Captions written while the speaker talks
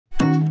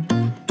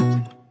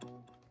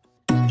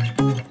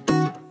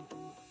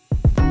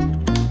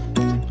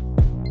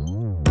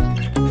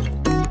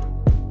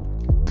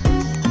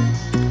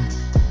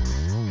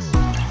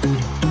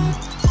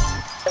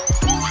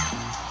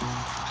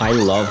I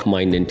love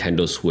my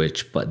Nintendo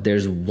Switch, but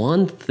there's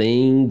one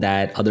thing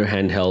that other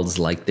handhelds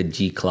like the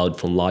G Cloud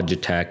from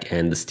Logitech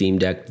and the Steam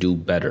Deck do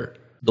better.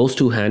 Those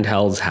two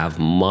handhelds have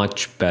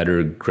much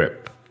better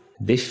grip.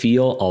 They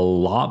feel a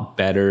lot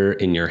better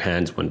in your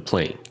hands when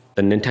playing.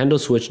 The Nintendo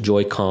Switch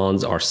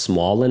Joy-Cons are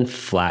small and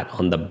flat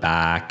on the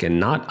back and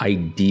not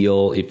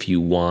ideal if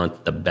you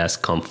want the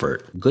best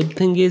comfort. Good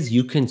thing is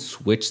you can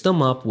switch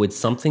them up with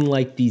something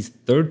like these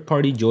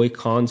third-party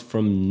Joy-Cons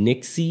from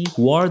Nyxi,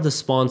 who are the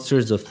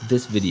sponsors of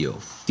this video.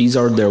 These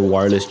are their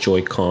wireless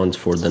Joy-Cons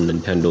for the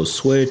Nintendo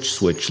Switch,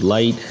 Switch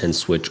Lite, and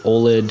Switch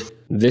OLED.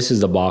 This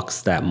is the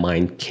box that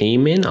mine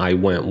came in. I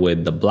went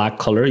with the black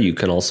color. You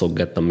can also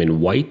get them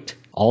in white.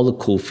 All the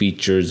cool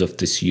features of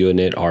this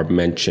unit are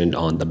mentioned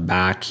on the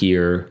back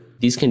here.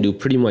 These can do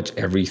pretty much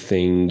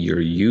everything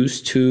you're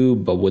used to,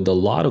 but with a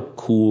lot of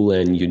cool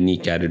and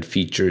unique added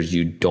features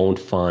you don't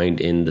find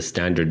in the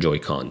standard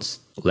Joy-Cons.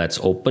 Let's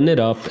open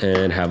it up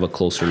and have a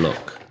closer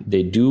look.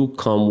 They do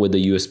come with a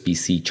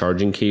USB-C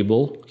charging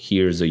cable.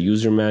 Here's a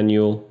user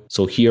manual.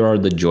 So here are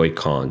the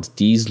Joy-Cons.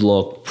 These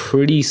look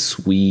pretty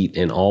sweet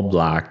in all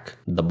black.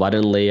 The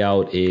button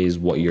layout is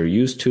what you're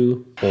used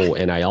to. Oh,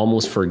 and I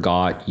almost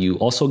forgot, you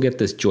also get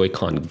this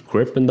Joy-Con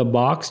grip in the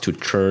box to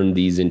turn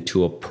these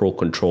into a Pro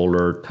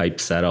Controller type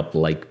setup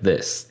like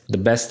this. The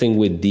best thing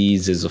with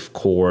these is, of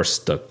course,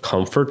 the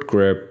comfort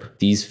grip.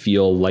 These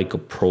feel like a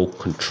Pro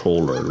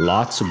Controller.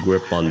 Lots of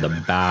grip on the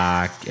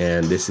back,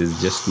 and this is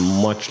just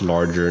much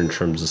larger in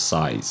terms of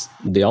size.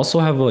 They also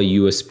have a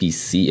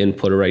USB-C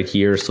input right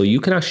here, so you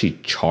can actually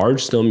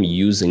charge them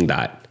using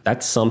that.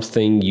 That's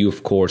something you,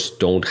 of course,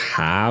 don't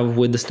have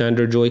with the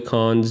standard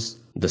Joy-Cons.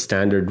 The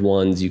standard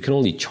ones, you can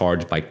only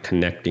charge by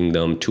connecting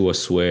them to a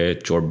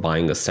Switch or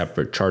buying a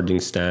separate charging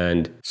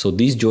stand. So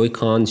these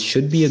Joy-Cons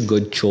should be a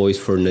good choice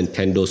for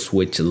Nintendo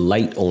Switch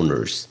Lite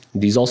owners.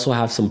 These also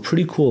have some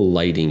pretty cool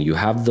lighting. You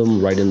have them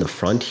right in the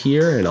front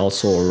here and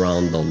also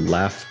around the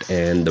left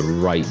and the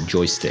right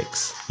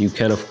joysticks. You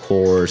can, of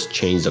course,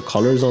 change the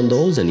colors on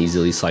those and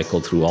easily cycle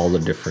through all the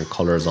different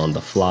colors on the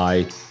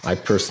fly. I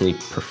personally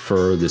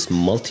prefer this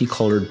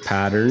multicolored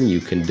pattern you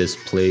can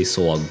display,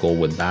 so I'll go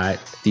with that.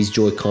 These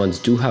Joy-Cons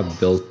do have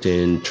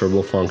built-in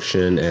turbo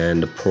function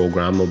and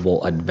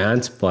programmable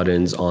advanced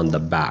buttons on the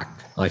back.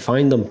 I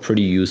find them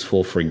pretty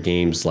useful for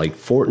games like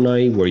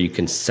Fortnite, where you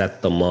can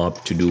set them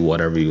up to do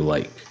whatever you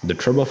like. The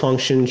turbo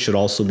function should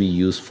also be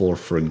useful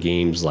for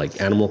games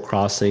like Animal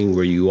Crossing,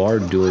 where you are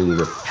doing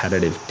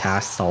repetitive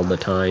tasks all the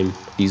time.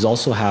 These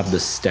also have the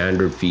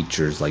standard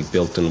features like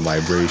built-in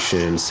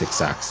vibration,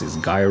 6-axis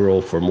gyro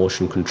for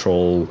motion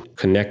control,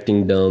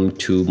 connecting them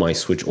to my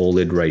Switch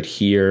OLED right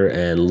here,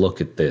 and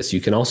look at this. You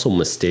can also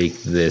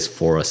mistake this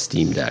for a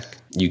Steam Deck.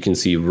 You can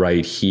see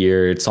right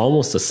here, it's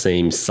almost the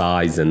same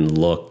size and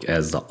look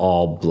as the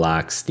all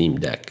black Steam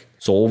Deck.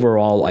 So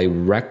overall, I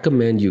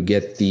recommend you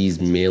get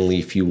these mainly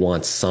if you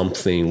want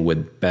something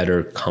with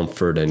better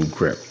comfort and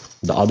grip.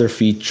 The other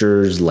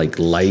features like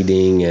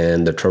lighting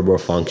and the turbo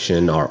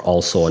function are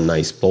also a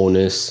nice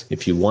bonus.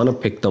 If you want to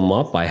pick them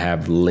up, I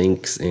have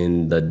links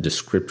in the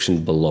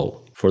description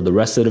below. For the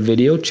rest of the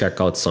video, check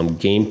out some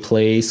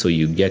gameplay so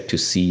you get to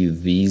see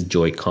these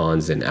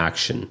Joy-Cons in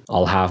action.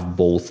 I'll have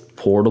both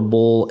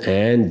portable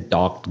and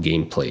docked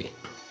gameplay.